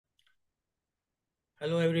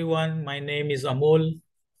Hello everyone, my name is Amol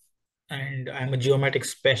and I'm a geometric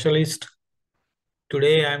specialist.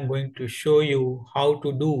 Today I'm going to show you how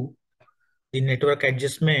to do the network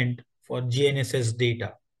adjustment for GNSS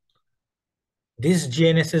data. This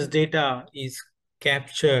GNSS data is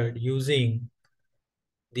captured using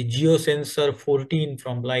the Geosensor 14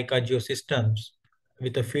 from Leica Geosystems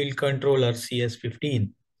with a field controller CS15.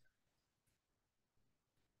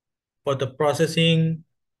 For the processing,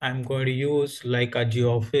 I'm going to use Leica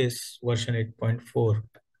GeoOffice version 8.4.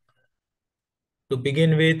 To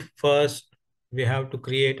begin with, first we have to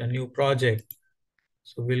create a new project.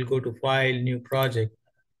 So we'll go to File, New Project,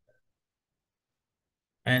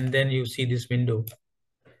 and then you see this window.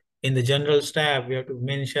 In the Generals tab, we have to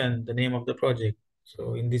mention the name of the project.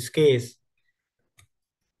 So in this case,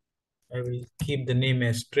 I will keep the name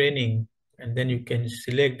as training, and then you can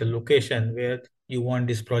select the location where you want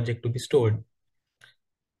this project to be stored.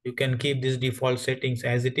 You can keep this default settings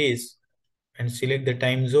as it is and select the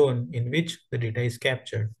time zone in which the data is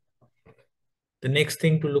captured. The next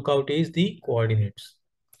thing to look out is the coordinates.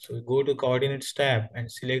 So go to Coordinates tab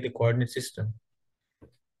and select the coordinate system.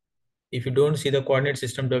 If you don't see the coordinate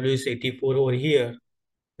system WS84 over here,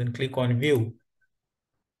 then click on View.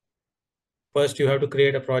 First, you have to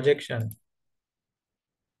create a projection.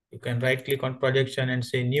 You can right click on projection and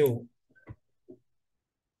say New.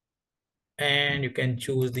 And you can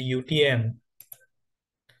choose the UTM.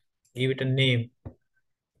 Give it a name.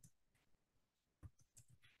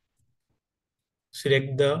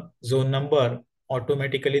 Select the zone number.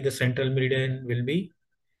 Automatically, the central meridian will be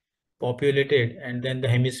populated and then the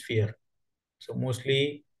hemisphere. So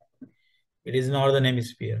mostly it is northern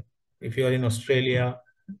hemisphere. If you are in Australia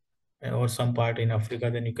or some part in Africa,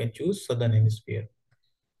 then you can choose southern hemisphere.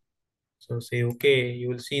 So say okay, you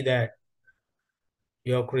will see that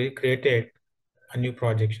you have created a new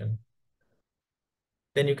projection.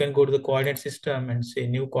 Then you can go to the coordinate system and say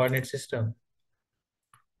new coordinate system.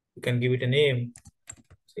 You can give it a name,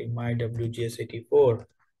 say my WGS84.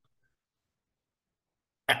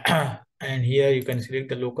 And here you can select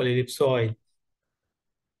the local ellipsoid,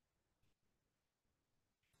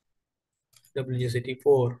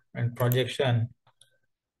 WGS84, and projection,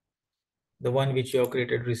 the one which you have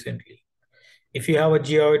created recently. If you have a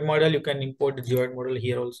geoid model, you can import the geoid model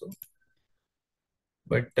here also.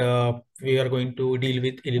 But we are going to deal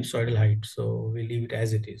with ellipsoidal height, so we leave it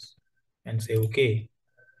as it is and say okay.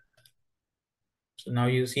 So now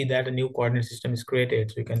you see that a new coordinate system is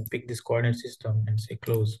created. So you can pick this coordinate system and say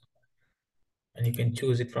close. And you can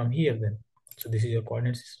choose it from here then. So this is your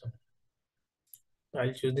coordinate system.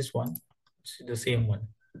 I'll choose this one. It's the same one.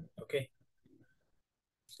 Okay.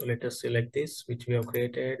 So let us select this, which we have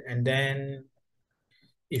created. And then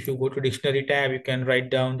if you go to dictionary tab, you can write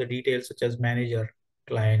down the details such as manager,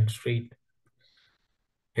 client, street,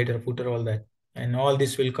 header, footer, all that. And all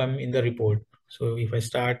this will come in the report. So if I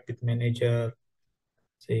start with manager,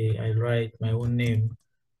 say I write my own name,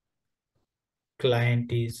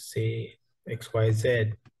 client is say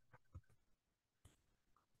XYZ,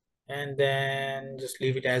 and then just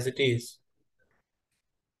leave it as it is.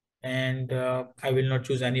 And I will not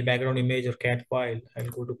choose any background image or CAD file. I'll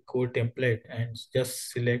go to code template and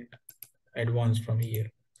just select advanced from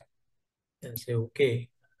here and say okay.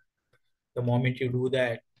 The moment you do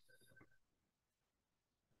that,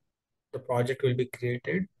 the project will be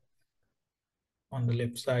created on the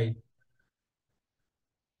left side.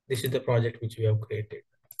 This is the project which we have created.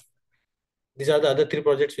 These are the other three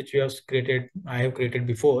projects which we have created. I have created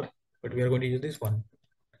before, but we are going to use this one.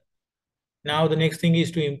 Now the next thing is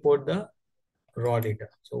to import the raw data.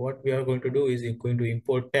 So what we are going to do is going to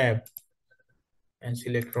import tab and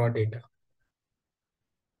select raw data.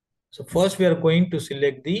 So first we are going to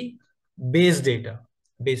select the base data,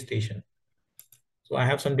 base station. So I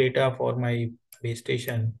have some data for my base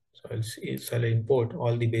station. So I'll import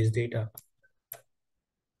all the base data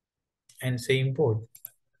and say import.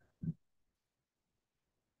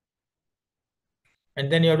 And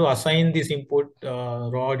then you have to assign this input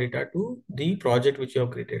raw data to the project which you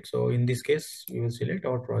have created. So in this case, we will select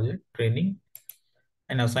our project training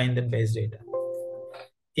and assign the base data.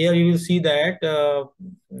 Here you will see that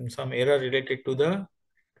some error related to the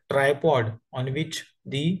tripod on which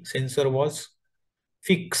the sensor was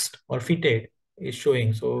fixed or fitted is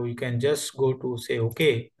showing. So you can just go to say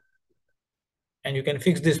okay, and you can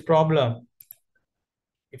fix this problem.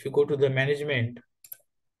 If you go to the management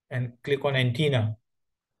and click on antenna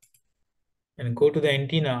and go to the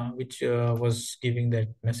antenna which was giving that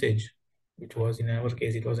message, which was in our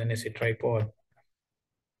case it was an SA tripod,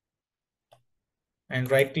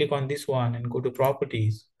 and right click on this one and go to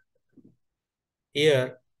properties.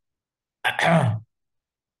 Here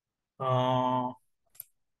Uh,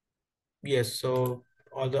 yes, so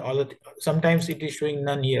sometimes it is showing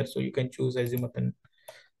none here, so you can choose azimuth and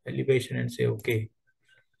elevation and say okay.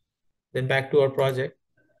 Then back to our project.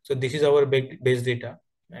 So this is our base data,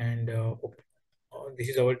 and this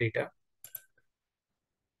is our data.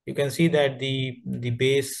 You can see that the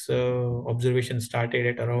base observation started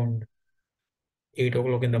at around 8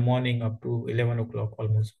 o'clock in the morning up to 11 o'clock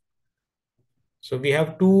almost. So we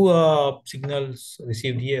have two signals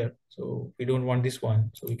received here. So we don't want this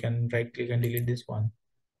one. So we can right click and delete this one.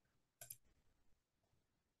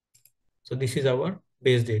 So this is our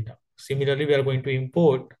base data. Similarly, we are going to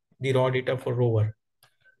import the raw data for rover.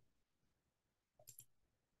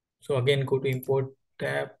 So again, go to import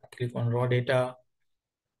tab, click on raw data,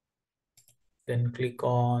 then click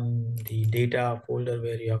on the data folder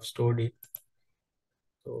where you have stored it.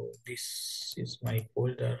 So this is my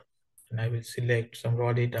folder, and I will select some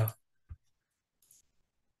raw data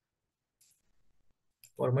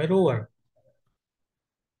for my rover.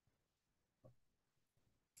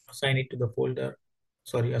 Assign it to the folder,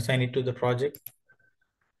 sorry, assign it to the project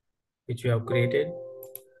which you have created.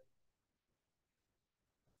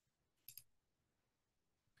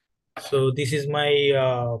 So this is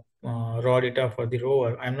my raw data for the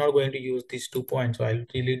rover. I'm not going to use these 2 points, so I'll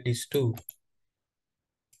delete these two.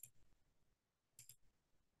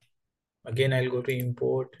 Again, I'll go to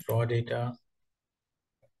import raw data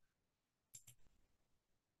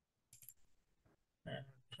and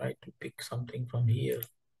try to pick something from here.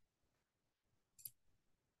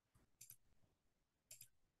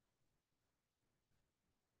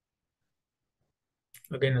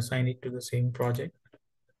 Again, assign it to the same project.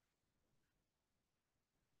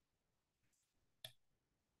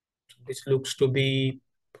 This looks to be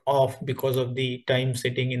off because of the time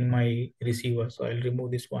setting in my receiver. So I'll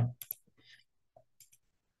remove this one.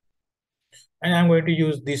 And I'm going to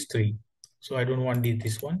use these three. So I don't want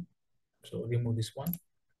this one. So remove this one.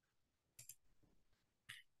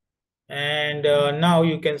 And now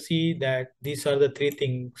you can see that these are the three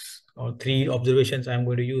things or three observations I'm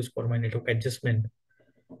going to use for my network adjustment.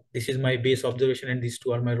 This is my base observation and these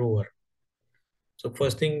two are my rover. So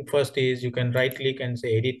first thing first is you can right click and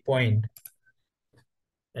say edit point.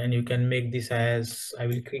 And you can make this as, I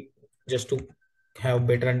will click just to have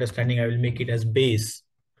better understanding, I will make it as base.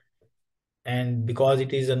 And because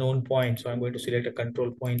it is a known point, so I'm going to select a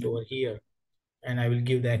control point over here and I will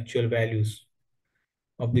give the actual values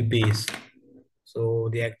of the base. So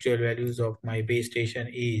the actual values of my base station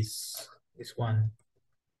is this one.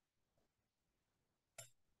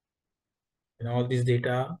 And all this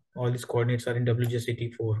data, all these coordinates are in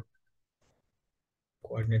WGS84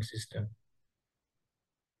 coordinate system.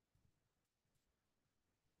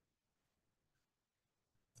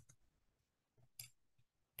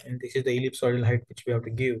 And this is the ellipsoidal height which we have to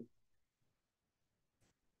give.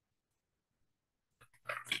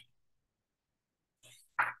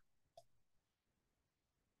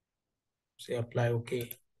 Say apply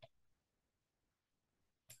OK.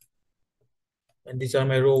 And these are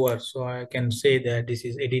my rovers. So I can say that this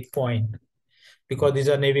is edit point. Because these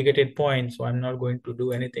are navigated points, so I'm not going to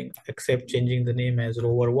do anything except changing the name as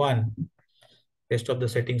rover 1. Rest of the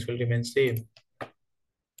settings will remain same.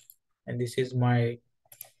 And this is my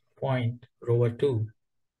point, rover 2.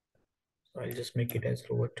 So I'll just make it as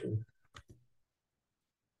rover 2.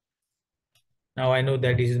 Now I know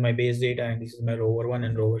that this is my base data and this is my rover 1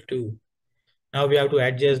 and rover 2. Now we have to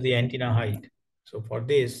adjust the antenna height. So for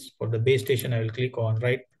this, for the base station, I will click on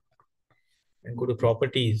right and go to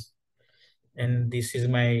properties. And this is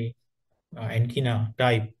my antenna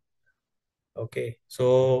type. Okay,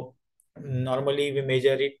 so normally we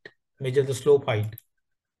measure the slope height.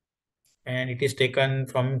 And it is taken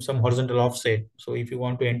from some horizontal offset. So if you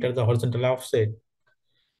want to enter the horizontal offset,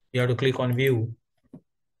 you have to click on view,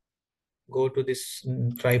 go to this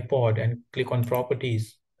tripod and click on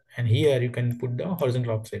properties. And here you can put the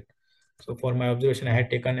horizontal offset. So for my observation, I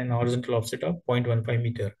had taken an horizontal offset of 0.15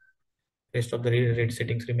 meter. Rest of the rate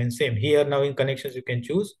settings remain same. Here now in connections, you can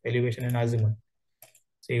choose elevation and azimuth.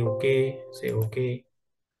 Say okay, say okay.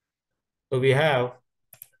 So we have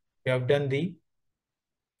done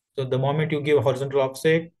so the moment you give horizontal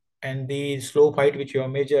offset and the slope height which you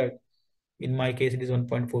have measured, in my case, it is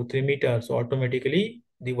 1.43 meters. So automatically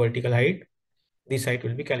the vertical height, this height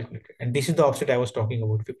will be calculated. And this is the offset I was talking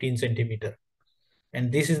about, 15 centimeter.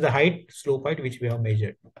 And this is the height, slope height, which we have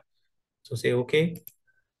measured. So say okay.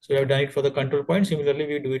 So we have done it for the control point. Similarly,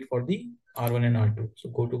 we do it for the R1 and R2. So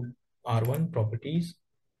go to R1 properties.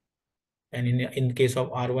 And in case of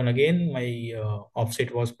R1 again, my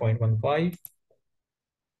offset was 0.15.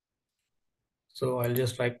 So I'll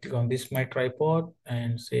just right click on this my tripod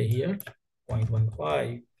and say here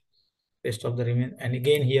 0.15. Rest of the remain, and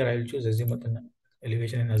again here I will choose azimuth and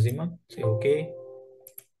elevation and azimuth. Say okay.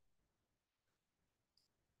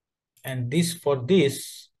 And this for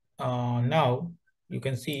this now you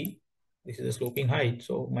can see this is the sloping height.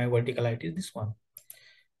 So my vertical height is this one.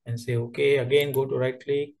 And say okay. Again go to right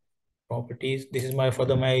click, properties. This is my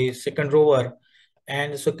my second rover,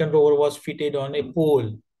 and the second rover was fitted on a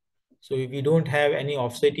pole. So if you don't have any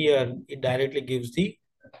offset here, it directly gives the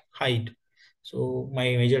height. So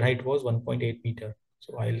my measured height was 1.8 meter.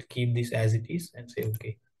 So I'll keep this as it is and say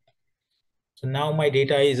okay. So now my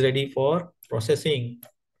data is ready for processing.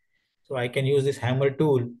 So I can use this hammer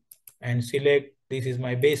tool and select this is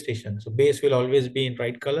my base station. So base will always be in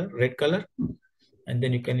red color. And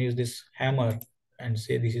then you can use this hammer and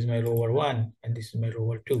say this is my rover 1 and this is my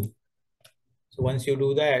rover 2. So once you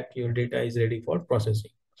do that, your data is ready for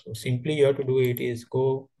processing. So simply you have to do it is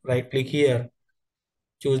go right click here,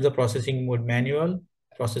 choose the processing mode manual,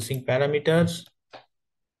 processing parameters.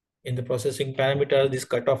 In the processing parameter, this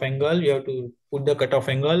cutoff angle, you have to put the cutoff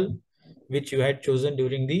angle which you had chosen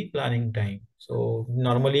during the planning time. So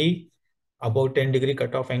normally about 10-degree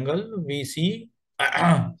cutoff angle, we see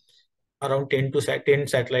around 10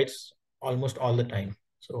 satellites almost all the time.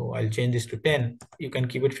 So I'll change this to 10. You can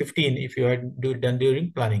keep it 15 if you had done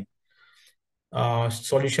during planning.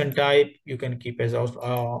 Solution type, you can keep as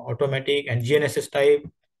automatic, and GNSS type.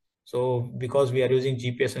 So because we are using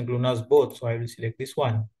GPS and GLONASS both, so I will select this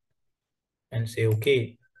one and say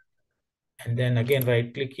okay. And then again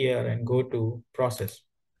right click here and go to process.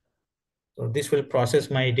 So this will process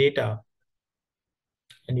my data,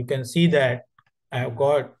 and you can see that I have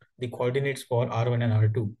got the coordinates for R1 and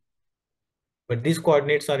R2. But these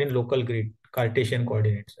coordinates are in local grid, Cartesian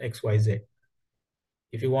coordinates, X, Y, Z.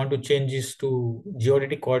 If you want to change this to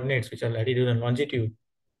geodetic coordinates, which are latitude and longitude,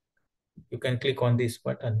 you can click on this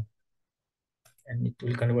button and it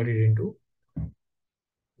will convert it into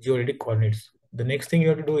geodetic coordinates. The next thing you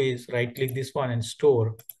have to do is right click this one and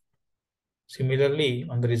store. Similarly,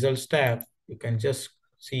 on the results tab, you can just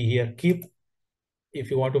see here, keep.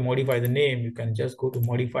 If you want to modify the name, you can just go to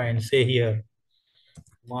modify and say here,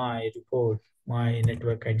 my report, my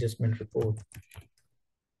network adjustment report.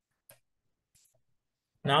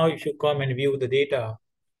 Now, if you come and view the data,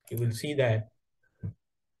 you will see that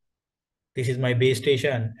this is my base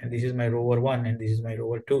station and this is my rover 1 and this is my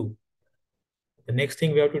rover 2. The next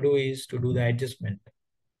thing we have to do is to do the adjustment.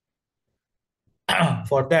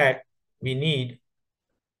 For that, we need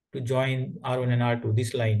to join R1 and R2,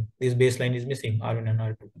 this line. This baseline is missing, R1 and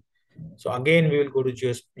R2. So again, we will go to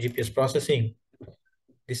GPS processing.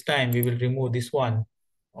 This time we will remove this one,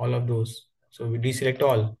 all of those. So we deselect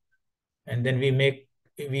all, and then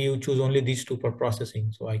we choose only these two for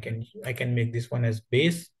processing. So I can make this one as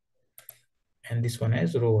base and this one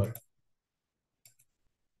as rover.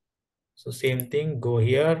 So same thing, go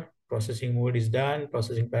here, processing mode is done,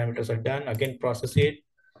 processing parameters are done. Again, process it.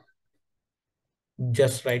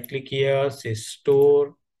 Just right click here, say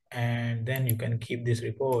store, and then you can keep this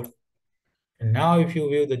report. And now if you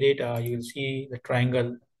view the data, you will see the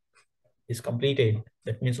triangle is completed.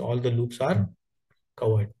 That means all the loops are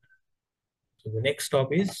covered. So the next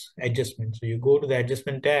stop is adjustment. So you go to the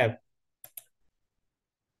adjustment tab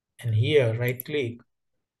and here right click.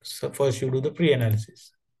 So first you do the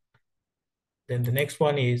pre-analysis. Then the next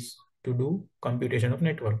one is to do computation of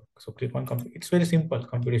network. So click on it's very simple,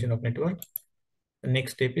 computation of network. The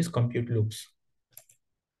next step is compute loops.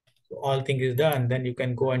 So all thing is done, then you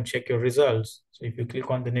can go and check your results. So if you click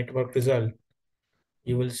on the network result,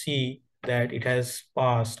 you will see that it has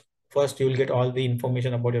passed. First, you will get all the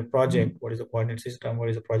information about your project. What is the coordinate system? What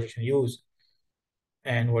is the projection use?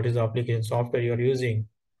 And what is the application software you are using?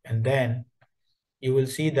 And then you will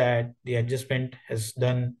see that the adjustment has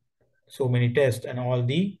done so many tests and all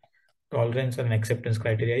the tolerance and acceptance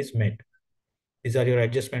criteria is met. These are your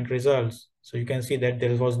adjustment results. So you can see that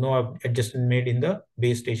there was no adjustment made in the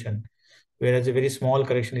base station, whereas a very small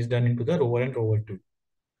correction is done into the rover and rover 2.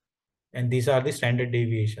 And these are the standard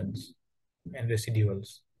deviations and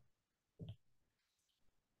residuals.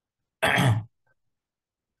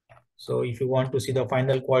 So if you want to see the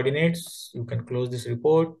final coordinates, you can close this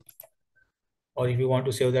report. Or if you want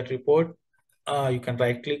to save that report, you can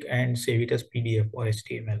right click and save it as PDF or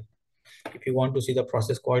HTML. If you want to see the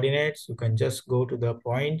process coordinates, you can just go to the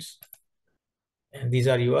points, and these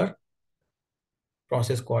are your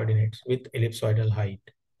process coordinates with ellipsoidal height.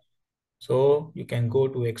 So you can go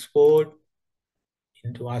to export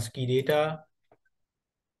into ASCII data.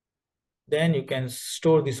 Then you can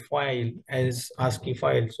store this file as ASCII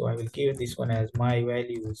file. So I will give this one as my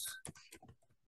values.